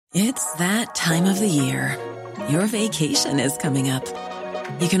It's that time of the year. Your vacation is coming up.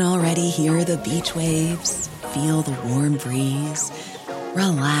 You can already hear the beach waves, feel the warm breeze,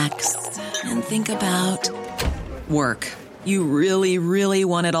 relax, and think about work. You really, really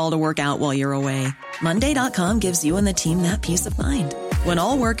want it all to work out while you're away. Monday.com gives you and the team that peace of mind. When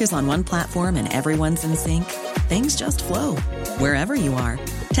all work is on one platform and everyone's in sync, things just flow. Wherever you are,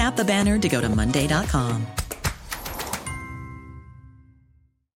 tap the banner to go to Monday.com.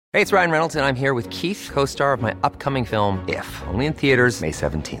 Hey, it's Ryan Reynolds, and I'm here with Keith, co-star of my upcoming film, If, only in theaters May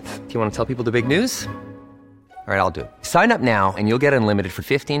 17th. Do you want to tell people the big news? All right, I'll do it. Sign up now and you'll get unlimited for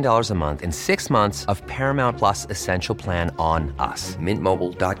 $15 a month and 6 months of Paramount Plus Essential Plan on us.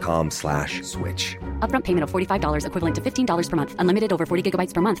 MintMobile.com/switch. Upfront payment of $45 equivalent to $15 per month. Unlimited over 40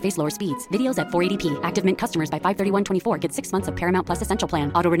 gigabytes per month. Face lower speeds. Videos at 480p. Active Mint customers by 531.24 get 6 months of Paramount Plus Essential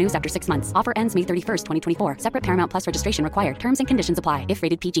Plan. Auto renews after 6 months. Offer ends May 31st, 2024. Separate Paramount Plus registration required. Terms and conditions apply if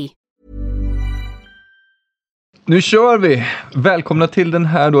rated PG. Nu kör vi! Välkomna till den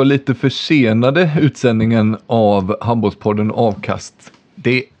här då lite försenade utsändningen av Handbollspodden Avkast.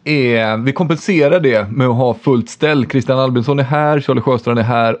 Vi kompenserar det med att ha fullt ställ. Christian Albinsson är här, Charlie Sjöstrand är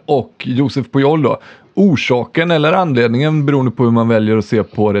här och Josef Pujol då. Orsaken eller anledningen, beroende på hur man väljer att se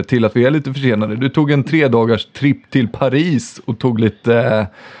på det, till att vi är lite försenade. Du tog en 3-dagars trip till Paris och tog lite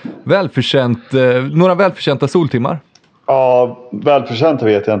några välförtjänta soltimmar. Ja, välförtjänta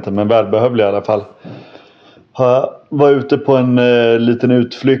vet jag inte, men välbehövliga i alla fall. Jag var ute på en liten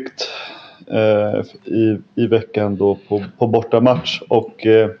utflykt i veckan då på bortamatch. Och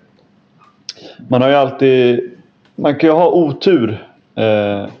man har ju alltid... Man kan ju ha otur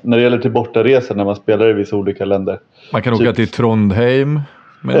när det gäller till bortaresor när man spelar i vissa olika länder. Man kan åka till Trondheim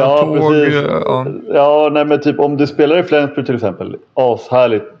med tåg. Precis. Ja, nej, men typ om du spelar i Flensburg till exempel.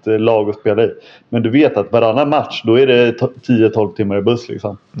 Ashärligt lag att spela i. Men du vet att varannan match då är det 10-12 timmar i buss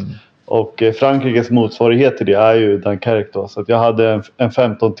liksom. Mm. Och Frankrikes motsvarighet till det är ju Dunkerque då. Så att jag hade en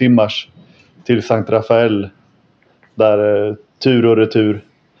 15 timmars till Saint Raphael. Där tur och retur.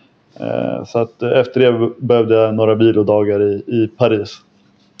 Så att efter det behövde jag några vilodagar i Paris.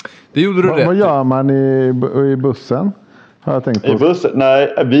 Det gjorde du rätt. Vad gör man i bussen? Har jag tänkt på. I bussen?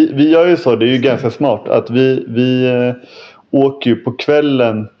 Nej, vi gör ju så. Det är ju ganska smart. Att vi åker ju på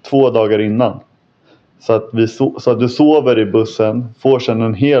kvällen 2 dagar innan. Så att du sover i bussen. Får sedan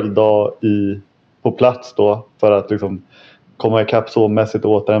en hel dag på plats då. För att liksom komma ikapp sovmässigt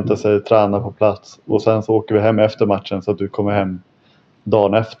och återhämta sig. Träna på plats. Och sen så åker vi hem efter matchen. Så att du kommer hem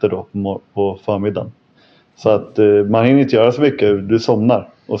dagen efter då. På förmiddagen. Så att man hinner inte göra så mycket. Du somnar.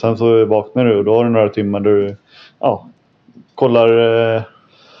 Och sen så vaknar du. Och då har du några timmar där du kollar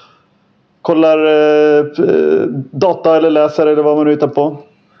data eller läser eller vad man nu hittar på.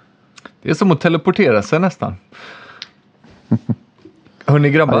 Det är som att teleportera sig nästan. Hörrni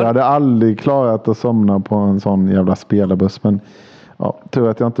grabbar. Jag hade aldrig klarat att somna på en sån jävla spelarbuss. Men tur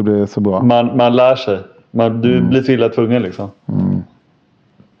att jag inte blev så bra. Man lär sig. Du blir till att tvungen liksom. Mm.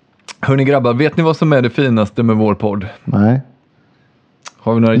 Hörrni grabbar, vet ni vad som är det finaste med vår podd? Nej.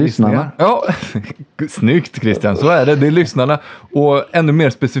 Har vi några gissningar? Ja, snyggt Christian. Så är det. Det är lyssnarna. Och ännu mer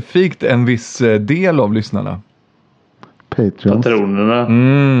specifikt en viss del av lyssnarna. Patronerna.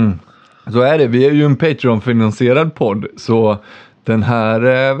 Så är det. Vi är ju en Patreon-finansierad podd. Så den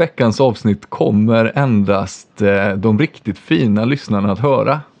här veckans avsnitt kommer endast de riktigt fina lyssnarna att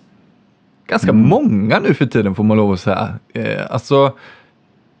höra. Ganska många nu för tiden får man lov att säga. Alltså...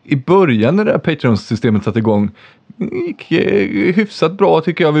 I början när det här Patreon-systemet satt igång gick hyfsat bra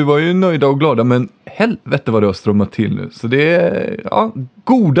tycker jag. Vi var ju nöjda och glada, men helvete vad det har strömmat till nu. Så det är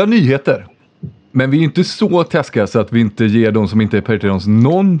goda nyheter. Men vi är inte så taskiga så att vi inte ger de som inte är Patreons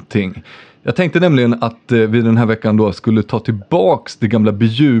någonting. Jag tänkte nämligen att vi den här veckan då skulle ta tillbaks det gamla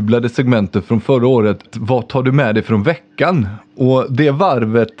bejublade segmentet från förra året. Vad tar du med dig från veckan? Och det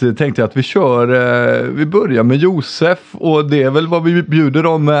varvet tänkte jag att vi börjar med Josef. Och det är väl vad vi bjuder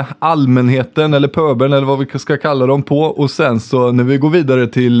om allmänheten eller pöbeln eller vad vi ska kalla dem på. Och sen så när vi går vidare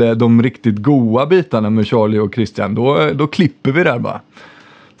till de riktigt goda bitarna med Charlie och Christian, då klipper vi där bara.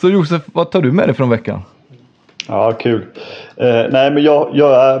 Så Josef, vad tar du med dig från veckan? Ja, kul. Nej, men jag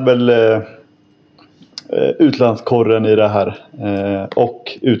är väl utlandskorren i det här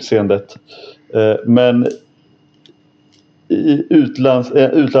och utseendet. Men i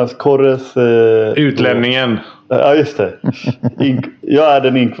utlandskorres... Utlänningen. Ja, just det. Jag är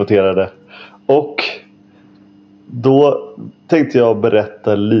den inkvoterade. Och då tänkte jag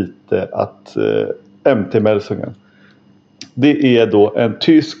berätta lite att MT Melsungen, det är då en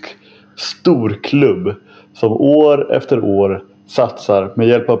tysk storklubb som år efter år satsar med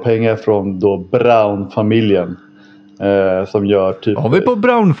hjälp av pengar från då Braun-familjen som gör typ... Har vi på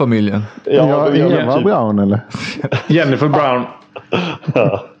Brown-familjen? Ja, Eva typ... Brown eller? Jennifer Brown.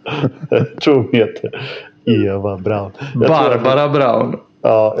 Ja, jag tror hon heter Eva Brown. Barbara Brown.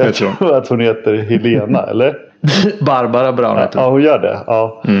 Ja, jag tror att hon heter Helena, eller? Barbara Brown heter hon. Ja, hon gör det.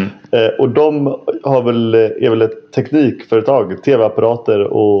 Ja. Och de är väl ett teknikföretag, tv-apparater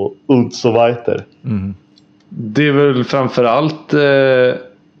och so weiter. Det är väl framförallt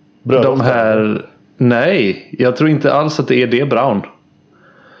de här... Nej, jag tror inte alls att det är det Brown.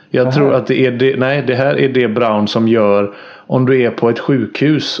 Jag tror att det är det... Nej, det här är det Brown som gör... Om du är på ett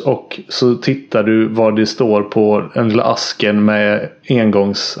sjukhus och så tittar du vad det står på den lilla asken med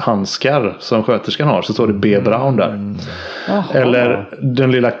engångshandskar som sköterskan har, så står det B. Brown där. Eller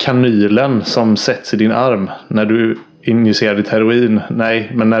den lilla kanylen som sätts i din arm när du injicerar ditt heroin.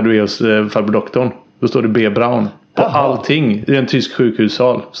 Nej, men när du är hos farbror doktorn, då står det B. Brown. På allting i en tysk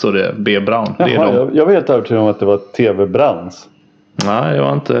sjukhussal står det B. Brown. Det är jag var helt övertygad om att det var TV-Brands. Nej, jag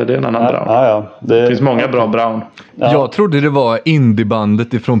var inte. Det är en annan Brown. Det finns många bra Brown. Ja. Jag trodde det var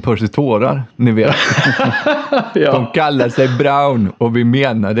indiebandet ifrån Percy Tårar. Ni vet. De kallar sig Brown och vi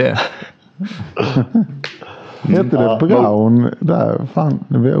menar det. Heter det Brown? Där, fan,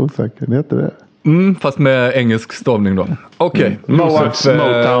 nu blir jag osäker. Det heter det. Fast med engelsk stavning då. Okej,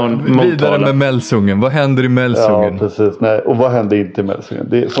 Motown. Vidare med Mälsungen. Vad händer i Mälsungen? Ja, precis. Nej, och vad händer inte i Mälsungen?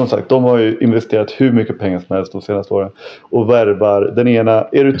 Det är, som sagt, de har ju investerat hur mycket pengar som helst de senaste åren. Och värvar den ena.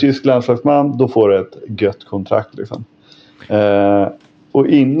 Är du tysk landslagsman, då får du ett gött kontrakt liksom. Och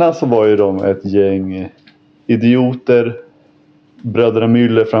innan så var ju de ett gäng idioter. Bröderna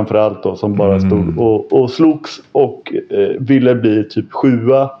Müller framförallt då, som bara stod och slogs och ville bli typ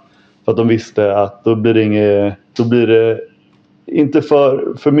 7:a. För att de visste att då blir det inte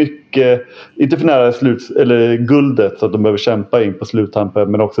för mycket, inte för nära eller guldet, så att de behöver kämpa in på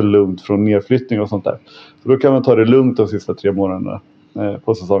sluttampen, men också lugnt från nedflyttning och sånt där. Så då kan man ta det lugnt de sista 3 månaderna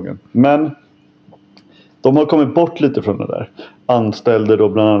på säsongen. Men de har kommit bort lite från det där. Anställde då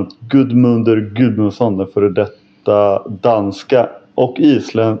bland annat Gudmundur Gudmundsson, den före detta danska och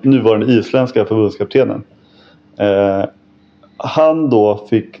nuvarande isländska förbundskaptenen. Han då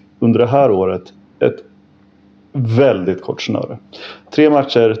fick under det här året ett väldigt kort snöre. 3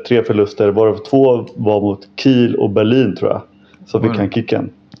 matcher, 3 förluster, varav 2 var mot Kiel och Berlin tror jag. Så fick han kicken.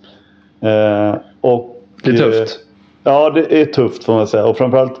 Och det är tufft. Ja, det är tufft får man säga. Och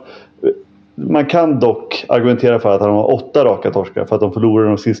framförallt, man kan dock argumentera för att han har 8 raka torskar för att de förlorade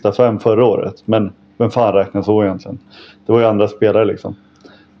de sista 5 förra året. Men vem fan räknar så egentligen? Det var ju andra spelare liksom.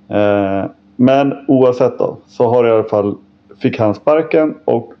 Men oavsett då, så har i alla fall fick han sparken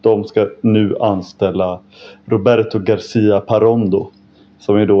och de ska nu anställa Roberto Garcia Parrondo,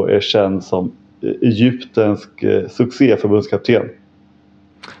 som ju då är känd som egyptensk succéförbundskapten.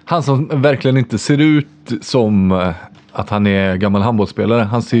 Han som verkligen inte ser ut som att han är gammal handbollsspelare.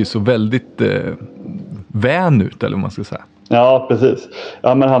 Han ser ju så väldigt vän ut, eller vad man ska säga. Ja, precis.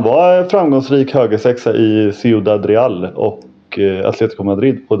 Ja, men han var framgångsrik högersexa i Ciudad Real och Atletico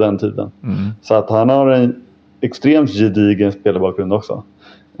Madrid på den tiden. Så att han har en extremt gedigen spelarbakgrund också.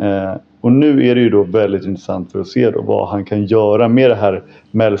 Och nu är det ju då väldigt intressant för att se då vad han kan göra med det här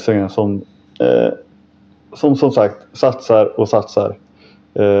Mälsungen som sagt satsar.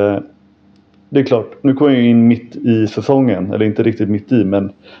 Det är klart, nu kommer jag in mitt i säsongen, eller inte riktigt mitt i,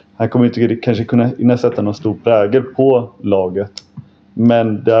 men han kommer inte kanske kunna sätta någon stor prägel på laget.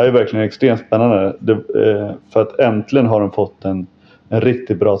 Men det är ju verkligen extremt spännande för att äntligen har de fått en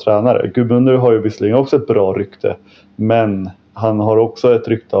riktigt bra tränare. Gudmundur har ju visserligen också ett bra rykte, men han har också ett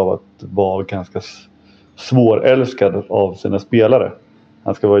rykte av att vara ganska svårälskad av sina spelare.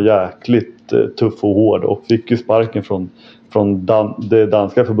 Han ska vara jäkligt tuff och hård och fick ju sparken från det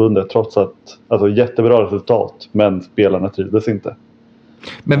danska förbundet trots att, alltså jättebra resultat, men spelarna trivdes inte.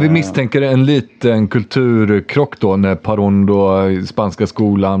 Men vi misstänker en liten kulturkrock då när Parrondo, spanska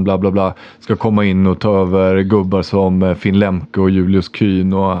skolan, bla bla bla, ska komma in och ta över gubbar som Finn Lemke och Julius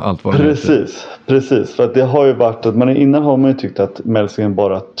Kühn och allt vad det heter. Precis. För att det har ju varit att innan har man ju tyckt att Mälsingen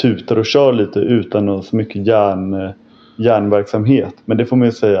bara tutar och kör lite utan så mycket järnverksamhet. Men det får man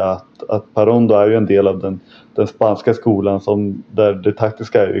ju säga att Parrondo är ju en del av den spanska skolan där det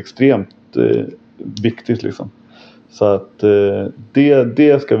taktiska är ju extremt viktigt liksom. Så att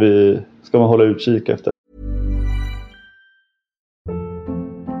det ska man hålla utkik efter.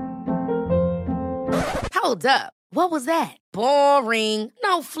 Hold up. What was that? Boring.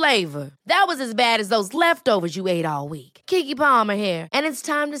 No flavor. That was as bad as those leftovers you ate all week. Keke Palmer here, and it's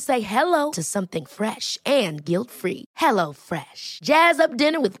time to say hello to something fresh and guilt-free. Hello Fresh. Jazz up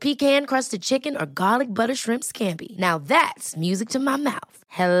dinner with pecan-crusted chicken or garlic butter shrimp scampi. Now that's music to my mouth.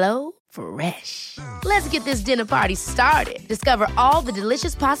 Hello Fresh. Let's get this dinner party started. Discover all the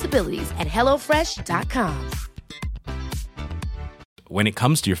delicious possibilities at HelloFresh.com. When it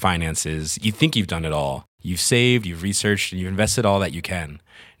comes to your finances, you think you've done it all. You've saved, you've researched, and you've invested all that you can.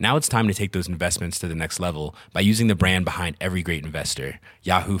 Now it's time to take those investments to the next level by using the brand behind every great investor,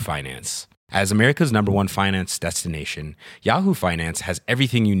 Yahoo Finance. As America's #1 finance destination, Yahoo Finance has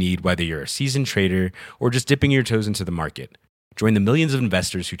everything you need, whether you're a seasoned trader or just dipping your toes into the market. Join the millions of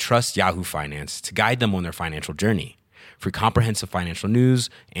investors who trust Yahoo Finance to guide them on their financial journey. For comprehensive financial news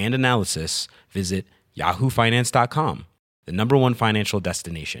and analysis, visit yahoofinance.com, the #1 financial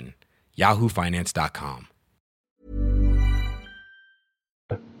destination, yahoofinance.com.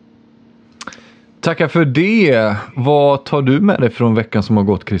 Tackar för det. Vad tar du med dig från veckan som har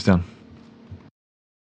gått, Christian?